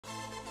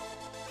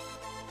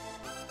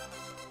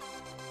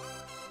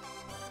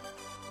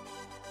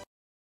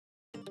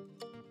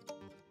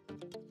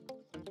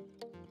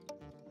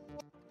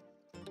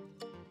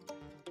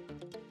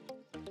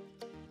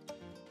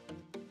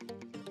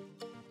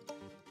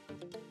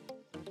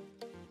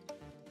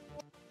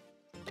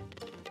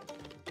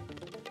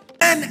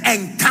men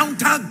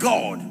encounter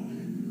God,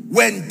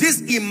 when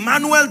this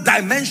Emmanuel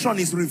dimension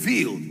is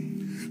revealed,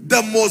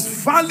 the most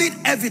valid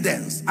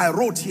evidence I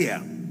wrote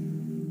here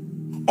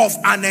of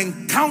an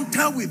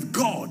encounter with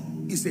God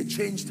is a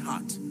changed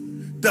heart.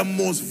 The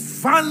most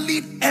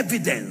valid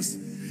evidence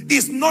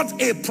is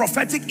not a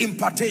prophetic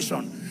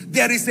impartation.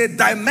 There is a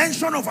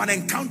dimension of an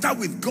encounter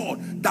with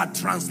God that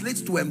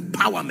translates to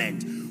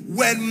empowerment.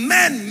 When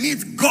men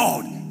meet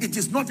God, it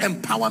is not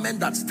empowerment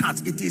that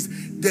starts. It is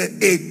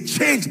a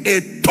change,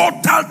 a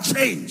total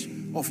change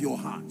of your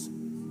heart.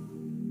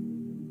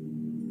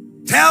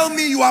 Tell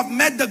me you have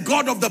met the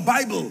God of the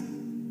Bible.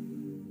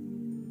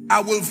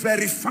 I will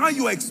verify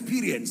your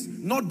experience,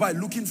 not by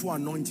looking for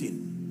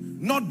anointing,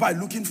 not by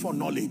looking for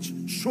knowledge.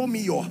 Show me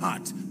your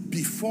heart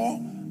before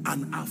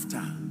and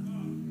after.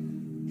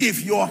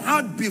 If your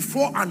heart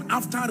before and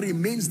after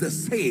remains the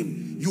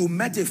same, you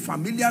met a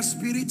familiar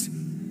spirit,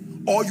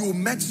 or you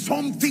met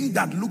something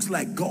that looks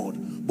like God,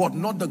 but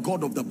not the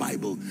God of the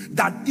Bible.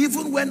 That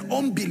even when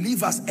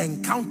unbelievers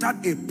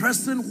encountered a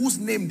person whose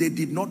name they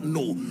did not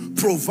know,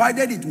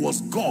 provided it was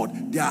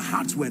God, their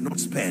hearts were not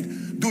spared.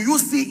 Do you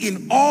see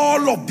in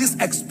all of these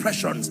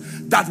expressions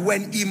that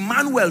when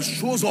Emmanuel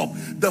shows up,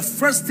 the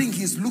first thing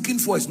he's looking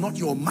for is not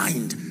your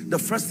mind. The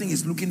first thing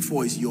he's looking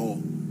for is your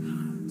heart.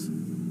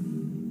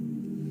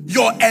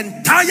 Your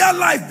entire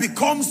life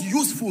becomes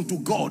useful to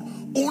God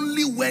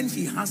only when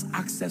he has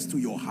access to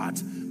your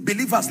heart.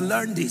 Believers,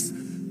 learn this.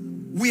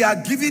 We are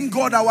giving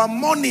God our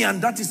money,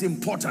 and that is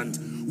important.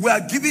 We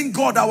are giving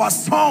God our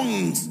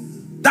songs.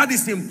 That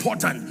is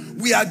important.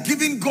 We are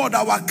giving God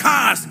our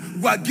cars.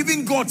 We are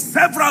giving God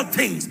several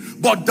things.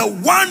 But the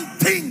one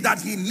thing that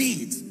he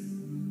needs,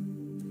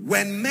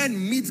 when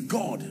men meet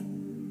God,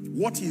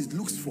 what he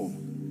looks for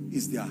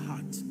is their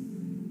heart.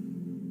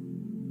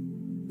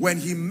 When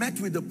he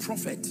met with the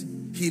prophet,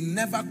 he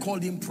never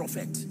called him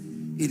prophet.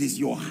 It is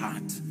your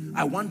heart.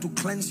 I want to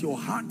cleanse your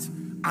heart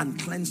and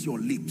cleanse your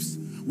lips.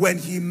 When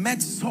he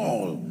met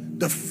Saul,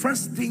 the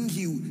first thing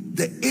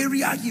the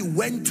area he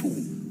went to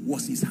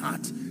was his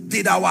heart.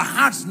 Did our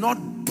hearts not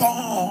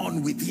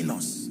burn within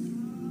us?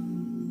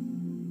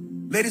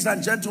 Ladies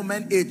and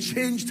gentlemen, a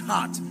changed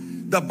heart,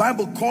 the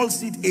Bible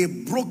calls it a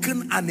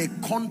broken and a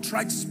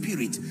contrite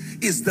spirit,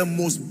 is the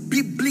most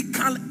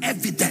biblical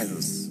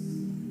evidence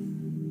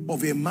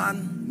of a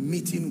man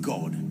meeting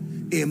God,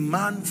 a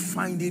man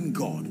finding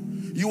God.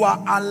 You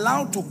are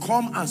allowed to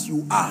come as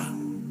you are,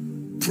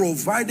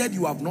 provided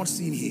you have not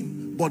seen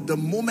him. But the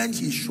moment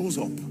he shows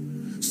up,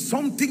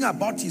 something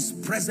about his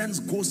presence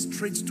goes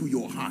straight to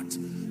your heart.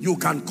 You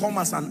can come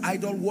as an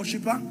idol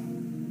worshiper.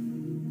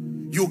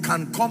 You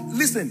can come.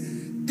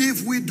 Listen,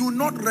 if we do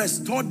not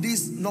restore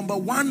this, number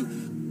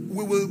one,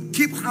 we will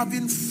keep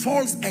having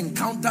false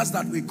encounters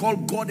that we call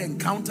God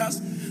encounters.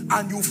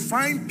 And you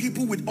find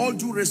people, with all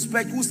due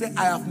respect, who say,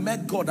 I have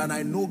met God and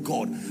I know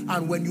God.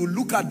 And when you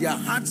look at their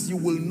hearts, you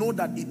will know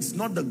that it's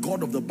not the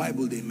God of the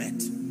Bible they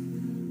met.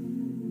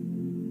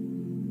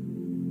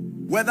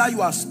 Whether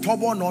you are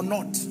stubborn or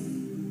not,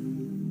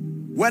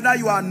 whether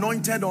you are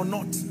anointed or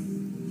not,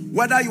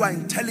 whether you are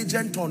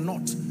intelligent or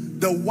not,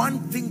 the one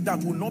thing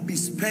that will not be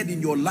spared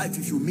in your life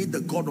if you meet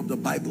the God of the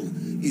Bible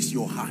is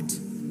your heart.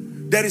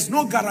 There is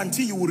no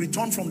guarantee you will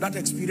return from that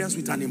experience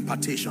with an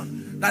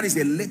impartation. That is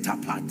a later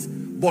part.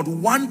 But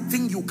one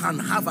thing you can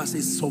have as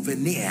a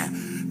souvenir,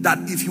 that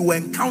if you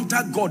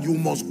encounter God, you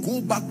must go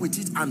back with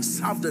it and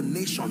serve the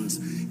nations,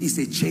 is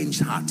a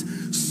changed heart.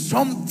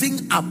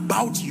 Something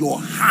about your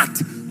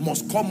heart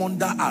must come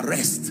under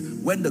arrest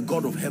when the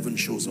God of heaven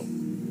shows up.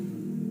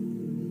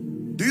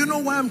 Do you know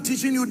why I'm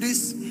teaching you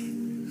this?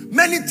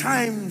 Many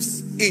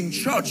times in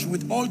church,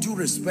 with all due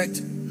respect,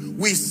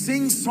 we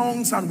sing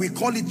songs and we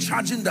call it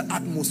charging the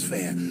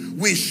atmosphere.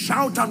 We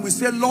shout and we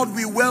say, Lord,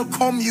 we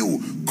welcome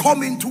you.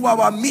 Come into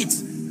our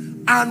midst.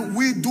 And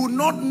we do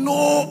not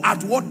know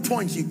at what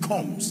point he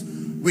comes.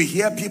 We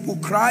hear people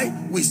cry,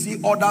 we see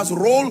others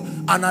roll,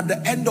 and at the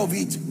end of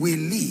it, we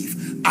leave.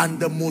 And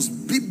the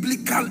most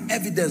biblical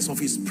evidence of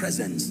his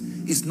presence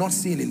is not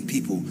seen in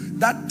people.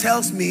 That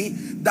tells me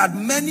that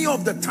many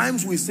of the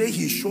times we say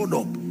he showed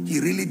up,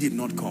 he really did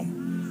not come.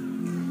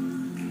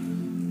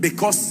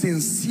 Because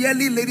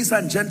sincerely, ladies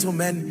and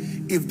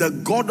gentlemen, if the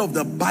God of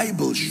the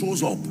Bible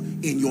shows up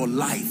in your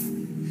life,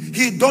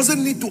 he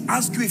doesn't need to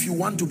ask you if you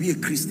want to be a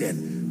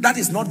Christian. That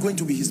is not going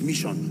to be his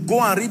mission. Go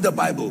and read the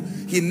Bible.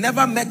 He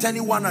never met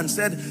anyone and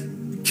said,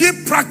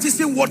 keep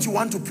practicing what you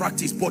want to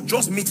practice, but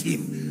just meet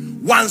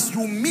him. Once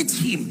you meet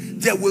him,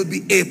 there will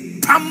be a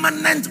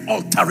permanent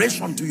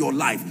alteration to your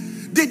life.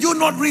 Did you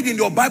not read in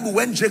your Bible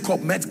when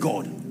Jacob met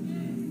God?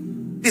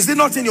 Is it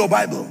not in your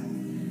Bible?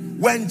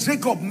 When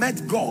Jacob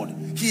met God,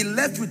 he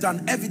left with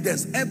an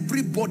evidence.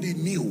 Everybody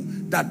knew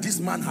that this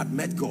man had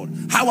met God.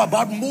 How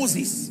about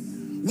Moses?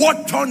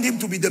 What turned him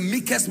to be the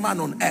meekest man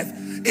on earth?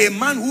 A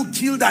man who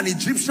killed an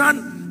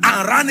Egyptian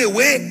and ran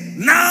away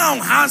now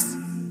has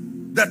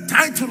the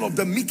title of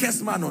the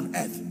meekest man on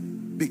earth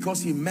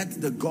because he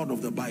met the God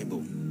of the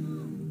Bible.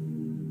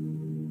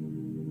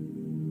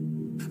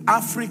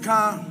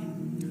 Africa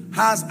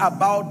has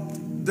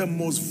about the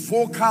most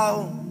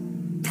vocal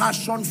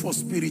passion for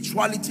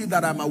spirituality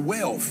that I'm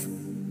aware of.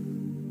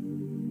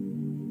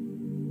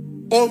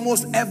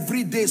 Almost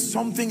every day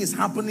something is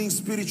happening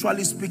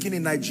spiritually speaking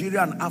in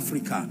Nigeria and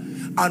Africa,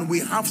 and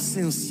we have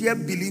sincere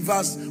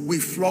believers. We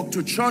flock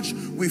to church,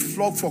 we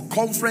flock for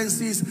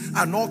conferences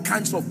and all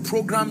kinds of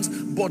programs,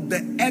 but the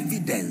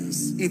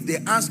evidence, if they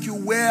ask you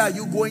where are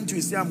you going to,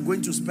 you say I'm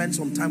going to spend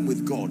some time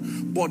with God,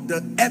 but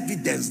the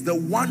evidence,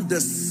 the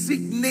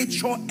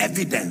signature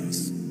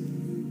evidence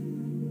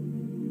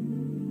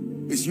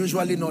is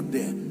usually not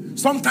there.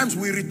 Sometimes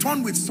we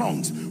return with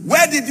songs.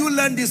 Where did you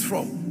learn this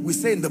from? We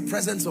say in the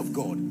presence of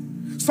God.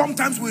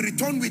 Sometimes we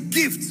return with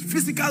gifts,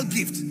 physical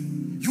gifts.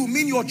 You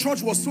mean your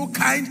church was so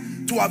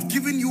kind to have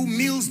given you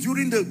meals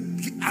during the...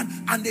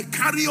 And they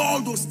carry all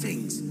those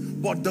things.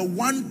 But the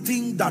one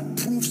thing that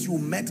proves you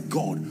met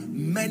God,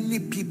 many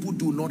people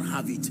do not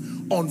have it.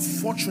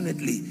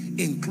 Unfortunately,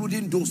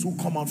 including those who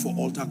come out for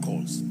altar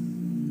calls.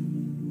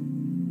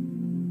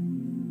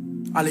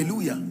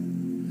 Hallelujah.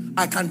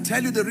 I can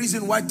tell you the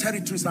reason why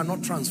territories are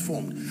not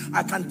transformed.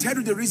 I can tell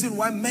you the reason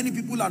why many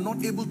people are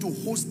not able to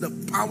host the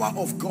power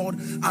of God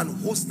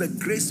and host the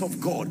grace of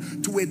God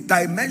to a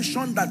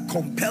dimension that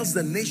compels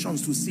the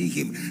nations to see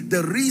him.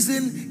 The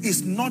reason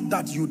is not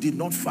that you did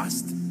not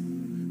fast.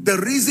 The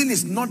reason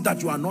is not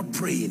that you are not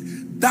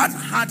praying. That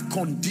heart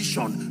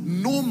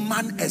condition, no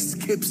man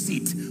escapes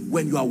it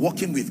when you are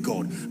walking with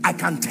God. I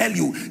can tell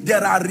you,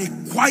 there are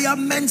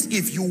requirements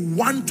if you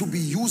want to be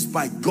used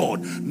by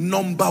God.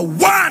 Number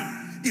one,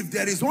 if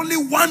there is only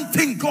one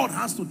thing God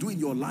has to do in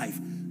your life,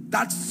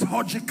 that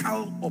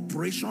surgical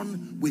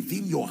operation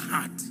within your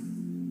heart.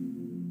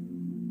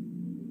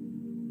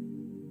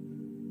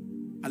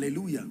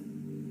 Hallelujah.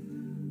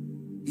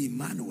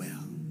 Emmanuel.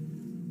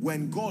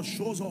 When God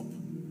shows up,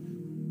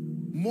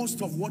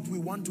 most of what we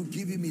want to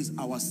give him is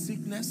our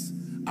sickness,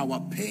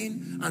 our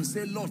pain, and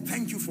say, Lord,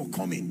 thank you for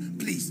coming.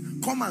 Please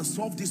come and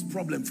solve this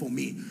problem for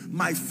me.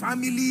 My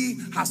family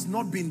has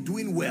not been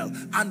doing well.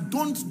 And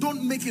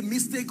don't make a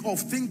mistake of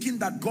thinking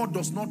that God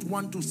does not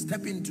want to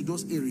step into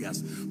those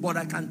areas. But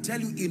I can tell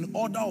you, in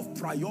order of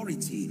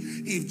priority,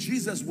 if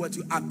Jesus were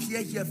to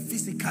appear here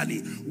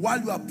physically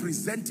while you are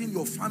presenting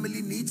your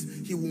family needs,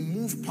 he will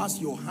move past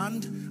your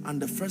hand,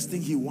 and the first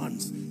thing he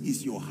wants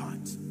is your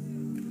heart.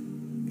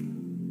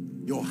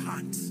 Your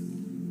heart.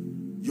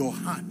 Your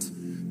heart.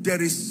 There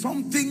is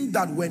something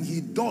that when he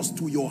does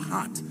to your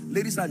heart,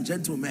 ladies and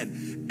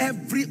gentlemen,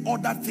 every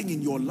other thing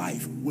in your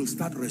life will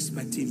start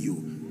respecting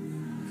you.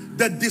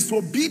 The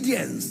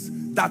disobedience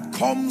that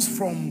comes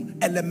from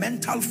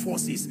elemental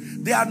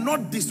forces, they are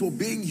not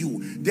disobeying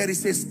you. There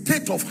is a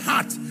state of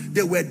heart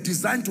they were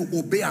designed to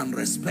obey and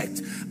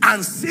respect.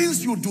 And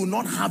since you do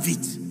not have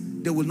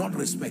it, they will not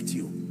respect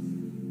you.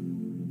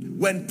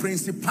 When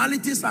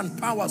principalities and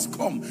powers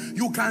come,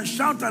 you can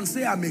shout and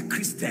say, I'm a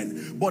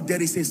Christian, but there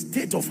is a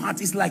state of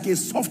heart. It's like a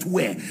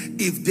software.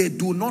 If they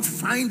do not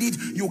find it,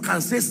 you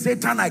can say,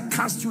 Satan, I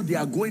cast you, they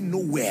are going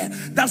nowhere.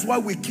 That's why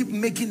we keep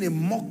making a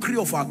mockery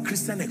of our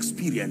Christian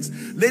experience.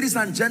 Ladies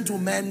and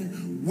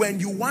gentlemen,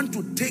 when you want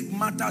to take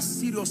matters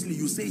seriously,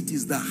 you say it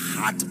is the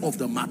heart of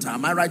the matter.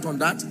 Am I right on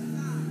that?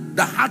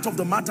 The heart of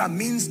the matter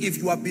means if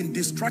you have been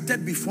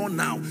distracted before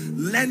now,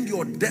 lend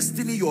your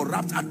destiny, your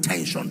rapt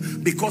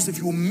attention. Because if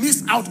you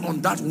miss out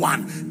on that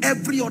one,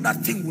 every other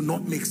thing will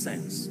not make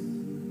sense.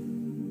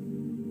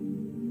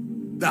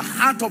 The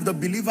heart of the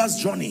believer's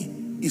journey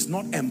is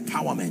not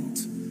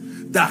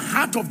empowerment. The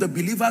heart of the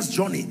believer's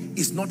journey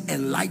is not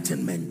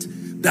enlightenment.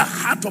 The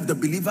heart of the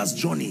believer's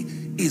journey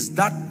is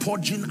that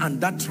purging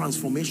and that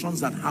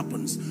transformations that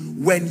happens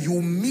when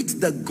you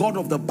meet the God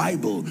of the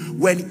Bible.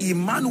 When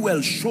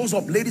Emmanuel shows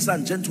up, ladies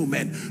and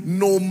gentlemen,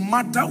 no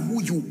matter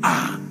who you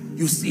are,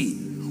 you see,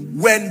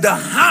 when the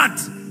heart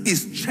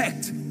is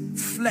checked,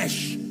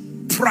 flesh,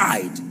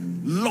 pride,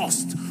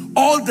 lust,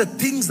 all the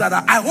things that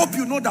are, I hope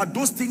you know that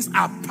those things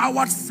are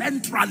powered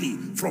centrally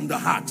from the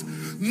heart.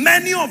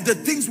 Many of the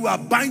things we are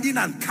binding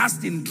and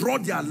casting draw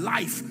their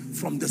life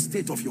from the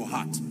state of your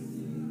heart.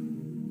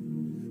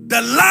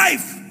 The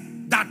life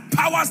that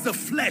powers the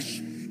flesh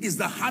is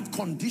the heart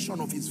condition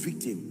of his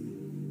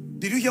victim.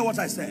 Did you hear what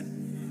I said?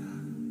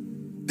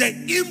 The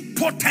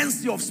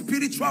impotency of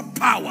spiritual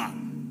power,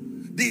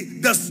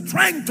 the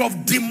strength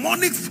of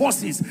demonic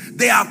forces,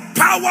 they are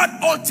powered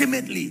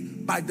ultimately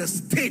by the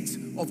state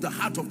of the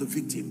heart of the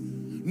victim.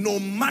 No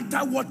matter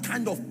what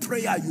kind of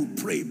prayer you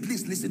pray,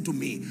 please listen to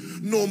me.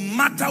 No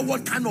matter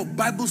what kind of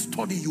Bible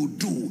study you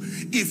do,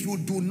 if you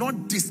do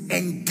not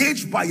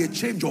disengage by a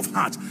change of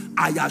heart,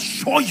 I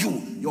assure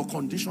you, your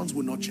conditions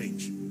will not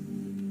change.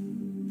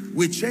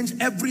 We change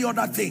every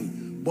other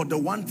thing, but the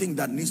one thing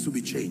that needs to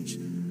be changed.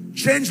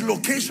 Change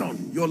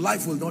location, your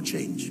life will not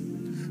change.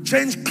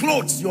 Change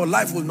clothes, your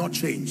life will not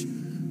change.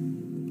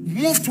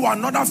 Move to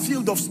another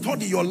field of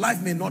study, your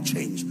life may not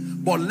change.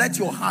 But let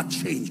your heart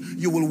change.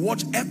 You will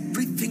watch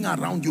everything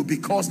around you,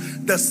 because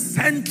the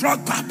central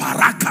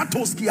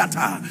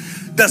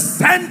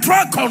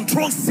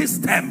control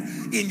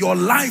system in your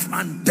life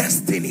and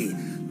destiny,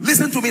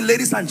 listen to me,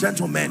 ladies and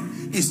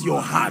gentlemen, is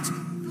your heart.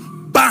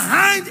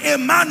 Behind a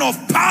man of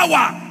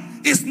power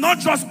It's not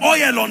just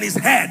oil on his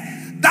head.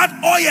 That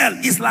oil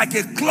is like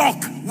a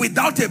clock.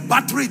 Without a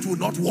battery, it will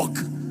not work.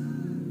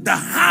 The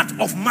heart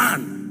of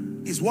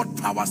man is what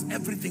powers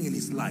everything in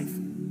his life.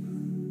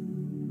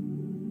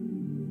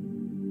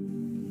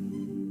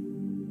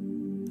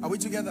 Are we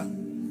together?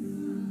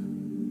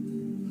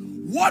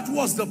 What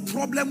was the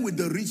problem with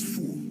the rich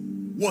fool?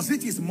 Was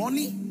it his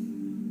money?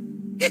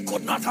 It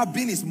could not have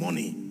been his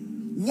money.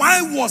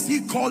 Why was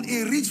he called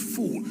a rich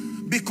fool?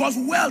 Because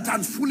wealth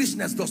and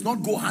foolishness does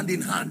not go hand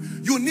in hand.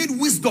 You need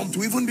wisdom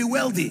to even be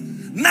wealthy.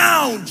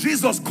 Now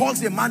Jesus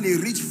calls a man a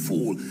rich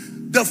fool.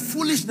 The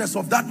foolishness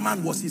of that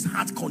man was his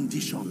heart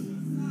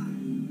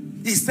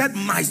condition. He said,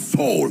 my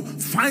soul,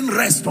 find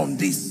rest on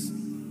this.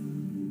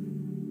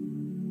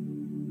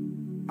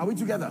 Are we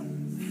together?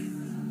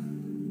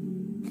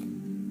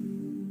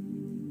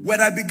 When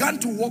I began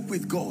to walk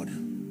with God,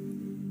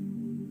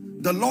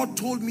 the Lord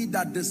told me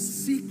that the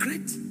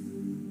secret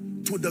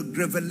to the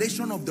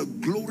revelation of the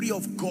glory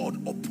of God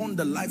upon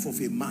the life of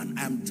a man,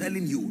 I am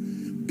telling you,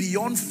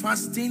 beyond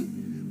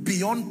fasting,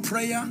 beyond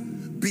prayer,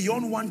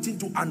 beyond wanting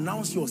to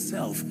announce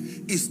yourself,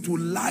 is to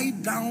lie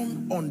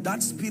down on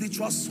that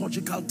spiritual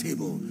surgical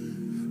table.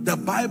 The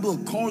Bible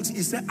calls,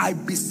 it said, I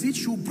beseech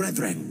you,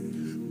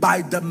 brethren,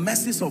 by the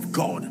mercies of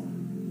God,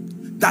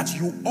 that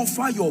you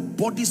offer your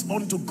bodies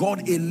unto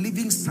God a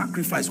living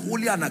sacrifice,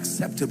 holy and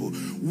acceptable.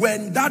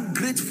 When that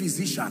great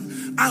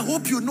physician, I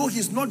hope you know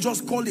he's not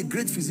just called a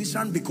great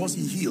physician because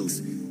he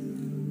heals.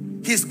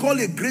 He's called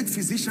a great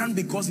physician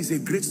because he's a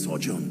great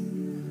surgeon.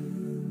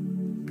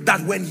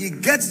 That when he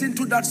gets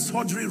into that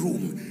surgery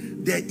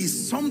room, there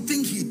is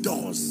something he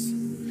does.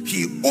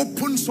 He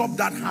opens up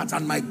that heart,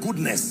 and my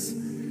goodness,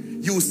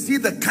 you see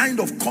the kind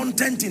of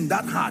content in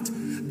that heart,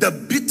 the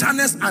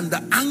bitterness and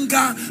the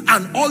anger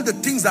and all the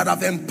things that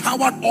have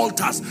empowered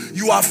altars.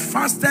 You have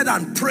fasted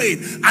and prayed,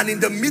 and in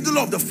the middle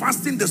of the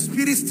fasting, the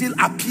Spirit still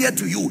appeared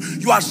to you.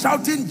 You are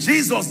shouting,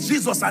 Jesus,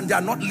 Jesus, and they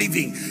are not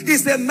living.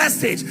 It's a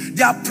message.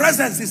 Their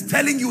presence is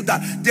telling you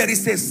that there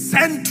is a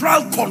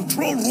central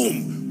control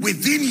room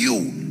within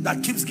you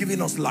that keeps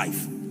giving us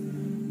life.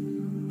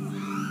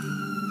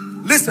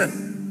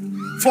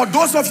 Listen, for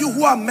those of you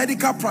who are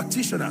medical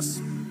practitioners,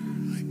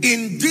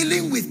 in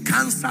dealing with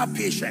cancer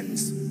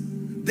patients,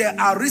 there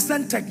are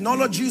recent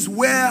technologies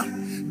where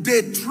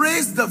they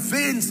trace the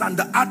veins and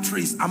the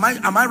arteries. Am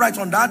I right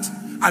on that?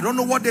 I don't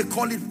know what they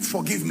call it,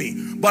 forgive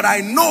me. But I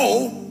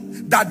know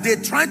that they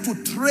try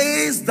to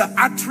trace the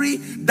artery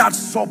that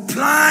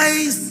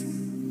supplies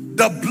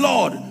the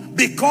blood,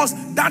 because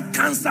that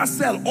cancer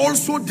cell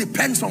also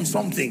depends on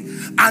something,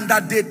 and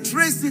that they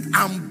trace it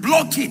and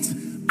block it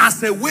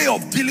as a way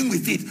of dealing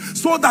with it,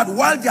 so that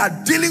while they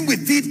are dealing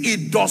with it,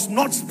 it does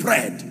not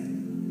spread.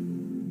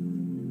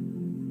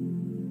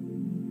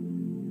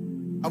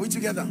 Are we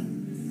together?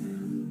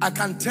 I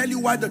can tell you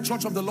why the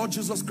Church of the Lord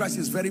Jesus Christ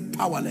is very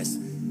powerless.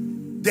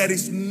 There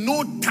is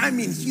no time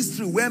in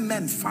history where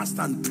men fast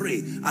and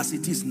pray as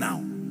it is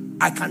now.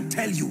 I can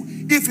tell you,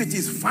 if it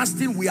is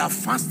fasting, we are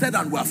fasted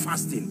and we are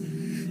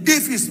fasting.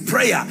 If it's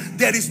prayer,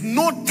 there is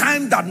no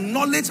time that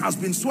knowledge has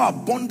been so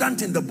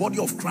abundant in the body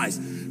of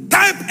Christ.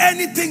 Type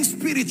anything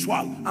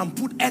spiritual and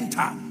put enter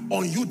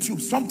on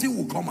YouTube, something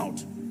will come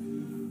out.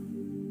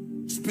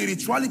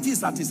 Spirituality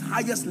is at its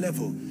highest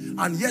level,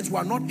 and yet we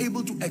are not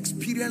able to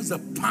experience the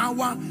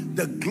power,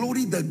 the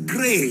glory, the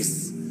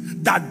grace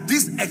that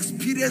these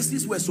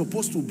experiences were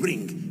supposed to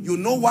bring. You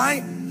know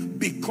why?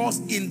 Because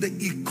in the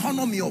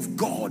economy of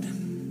God,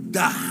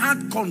 the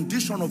heart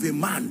condition of a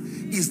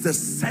man is the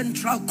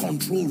central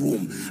control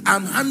room.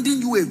 I'm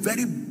handing you a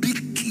very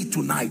big key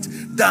tonight.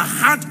 The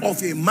heart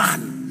of a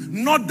man,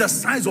 not the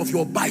size of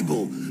your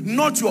Bible,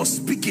 not your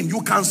speaking.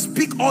 You can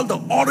speak all the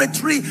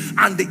oratory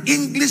and the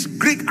English,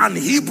 Greek, and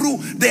Hebrew.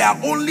 They are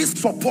only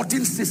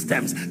supporting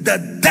systems.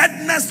 The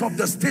deadness of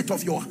the state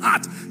of your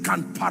heart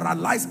can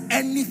paralyze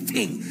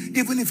anything,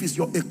 even if it's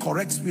a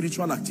correct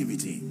spiritual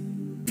activity.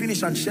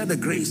 Finish and share the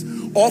grace.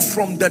 Or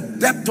from the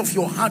depth of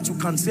your heart, you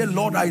can say,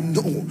 Lord, I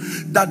know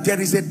that there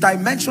is a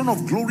dimension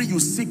of glory you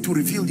seek to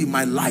reveal in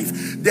my life.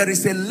 There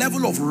is a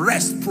level of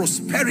rest,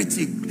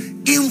 prosperity,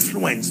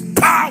 influence,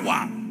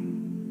 power.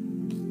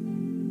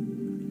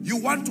 You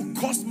want to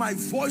cause my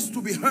voice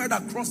to be heard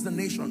across the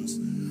nations.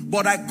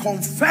 But I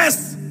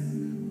confess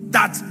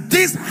that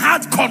this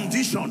heart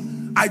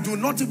condition, I do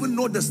not even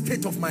know the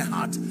state of my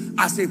heart.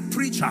 As a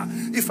preacher,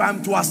 if I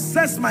am to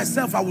assess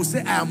myself, I will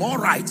say I am all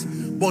right.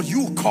 But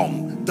you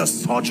come, the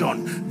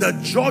surgeon, the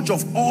judge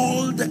of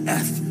all the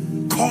earth,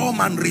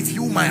 come and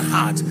review my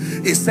heart.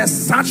 It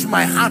says, search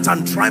my heart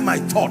and try my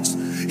thoughts.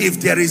 If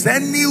there is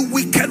any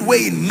wicked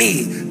way in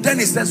me, then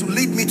it says,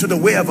 lead me to the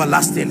way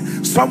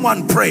everlasting.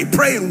 Someone pray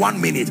in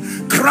 1 minute.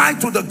 Cry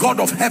to the God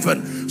of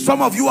heaven.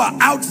 Some of you are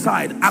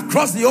outside,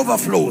 across the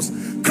overflows.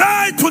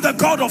 Cry to the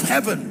God of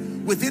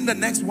heaven within the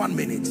next 1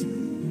 minute.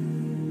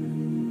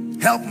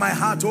 Help my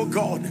heart, oh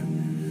God.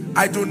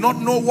 I do not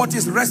know what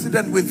is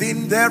resident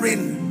within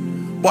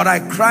therein, but I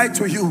cry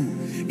to you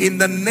in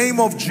the name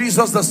of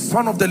Jesus, the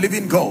Son of the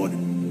living God.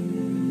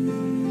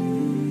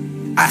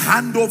 I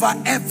hand over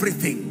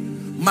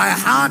everything, my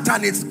heart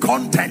and its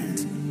content,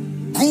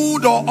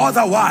 good or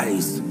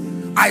otherwise,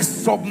 I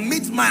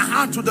submit my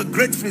heart to the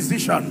great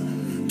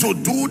physician to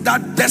do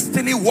that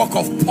destiny work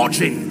of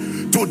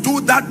purging, to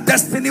do that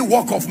destiny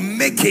work of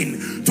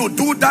making, to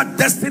do that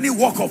destiny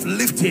work of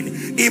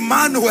lifting.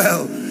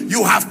 Emmanuel,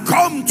 you have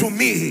come to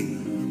me.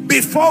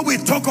 Before we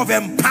talk of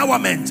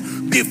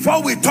empowerment,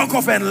 before we talk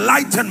of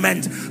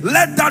enlightenment,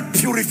 let that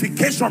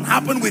purification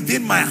happen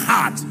within my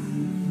heart.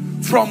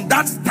 From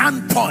that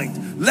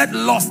standpoint, let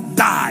lust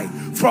die.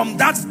 From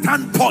that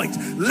standpoint,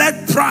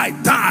 let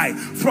pride die.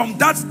 From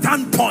that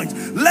standpoint,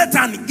 let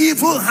an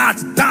evil heart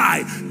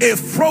die. A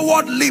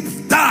froward lip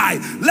die.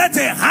 Let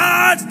a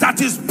heart that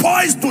is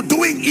poised to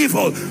doing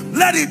evil,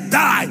 let it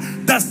die.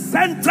 The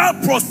central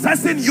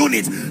processing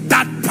unit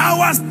that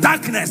powers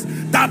darkness,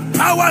 that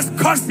powers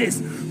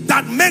curses,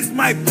 that makes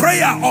my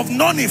prayer of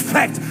none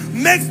effect,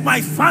 makes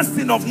my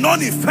fasting of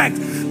none effect.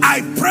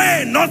 I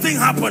pray, nothing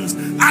happens.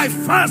 I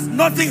fast,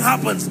 nothing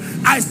happens.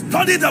 I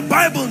study the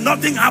Bible,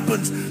 nothing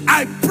happens.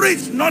 I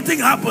preach, nothing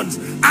happens.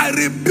 I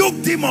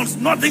rebuke demons,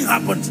 nothing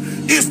happens.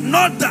 It's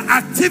not the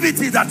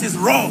activity that is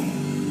wrong.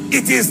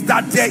 It is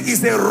that there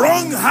is a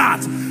wrong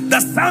heart. The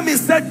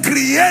psalmist said,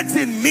 create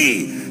in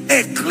me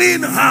a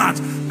clean heart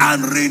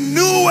and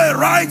renew a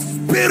right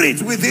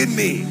spirit within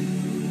me.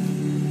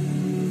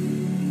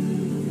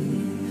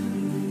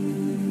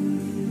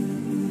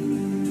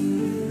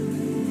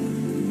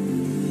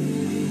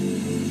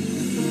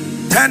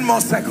 Ten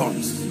more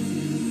seconds.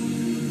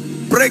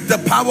 Break the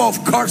power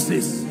of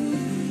curses.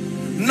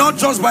 Not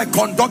just by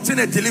conducting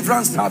a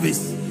deliverance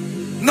service.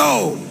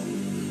 No.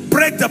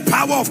 Break the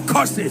power of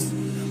curses.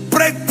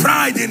 Break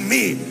pride in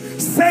me.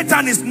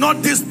 Satan is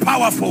not this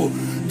powerful.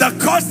 The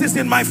curses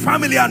in my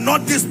family are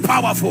not this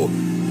powerful.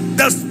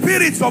 The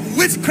spirits of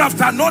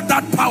witchcraft are not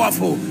that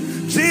powerful.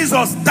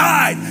 Jesus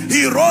died.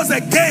 He rose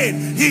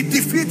again. He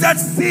defeated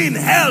sin,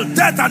 hell,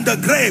 death, and the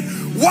grave.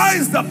 Why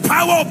is the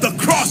power of the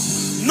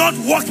cross not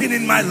working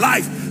in my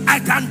life? I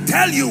can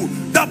tell you,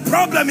 the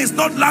problem is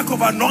not lack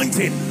of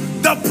anointing.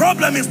 The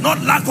problem is not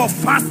lack of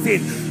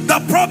fasting. The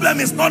problem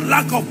is not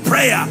lack of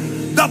prayer.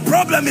 The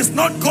problem is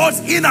not God's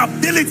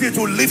inability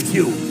to lift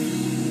you.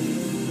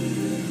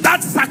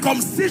 That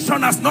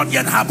circumcision has not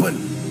yet happened.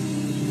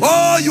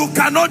 Oh, you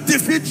cannot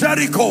defeat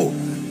Jericho.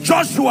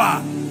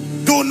 Joshua,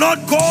 do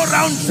not go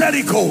around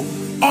Jericho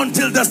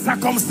until the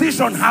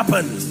circumcision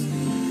happens.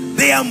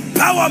 The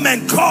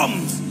empowerment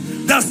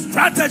comes. The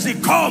strategy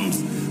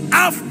comes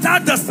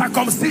after the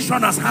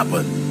circumcision has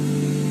happened.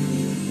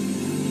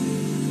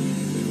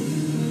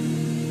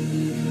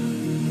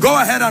 Go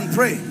ahead and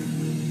pray.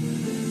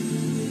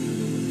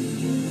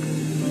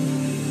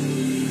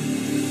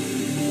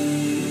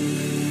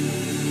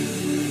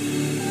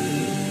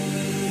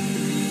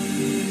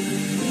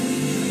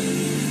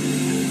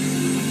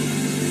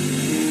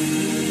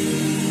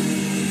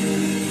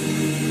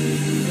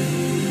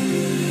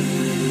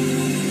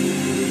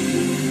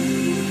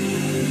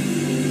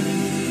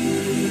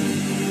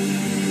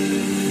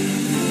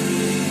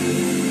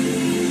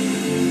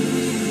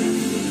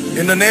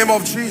 In the name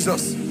of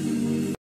Jesus.